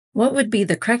What would be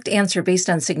the correct answer based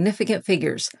on significant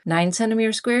figures? 9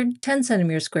 centimeters squared, 10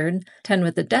 centimeters squared, 10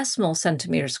 with a decimal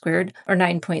centimeters squared, or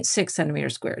 9.6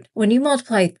 centimeters squared? When you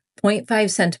multiply 0.5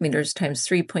 centimeters times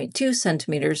 3.2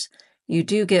 centimeters, you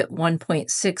do get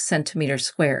 1.6 centimeters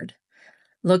squared.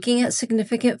 Looking at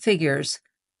significant figures,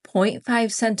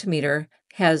 0.5 centimeter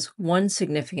has one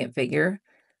significant figure,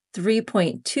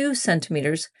 3.2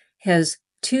 centimeters has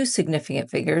two significant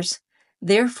figures.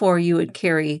 Therefore, you would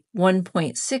carry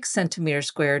 1.6 centimeters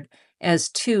squared as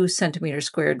 2 centimeters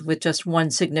squared with just one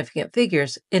significant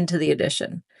figures into the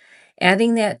addition.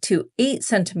 Adding that to 8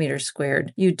 centimeters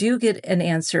squared, you do get an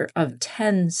answer of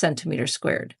 10 centimeters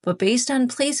squared. But based on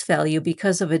place value,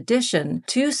 because of addition,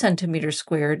 2 centimeters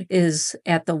squared is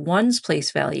at the ones place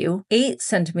value, 8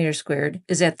 centimeters squared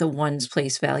is at the ones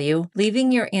place value.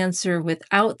 Leaving your answer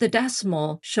without the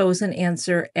decimal shows an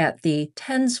answer at the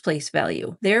tens place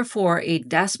value. Therefore, a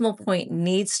decimal point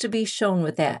needs to be shown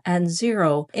with that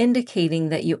N0, indicating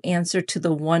that you answer to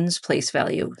the ones place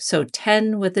value. So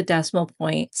 10 with the decimal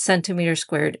point, centimeters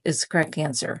squared is the correct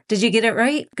answer. Did you get it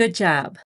right? Good job.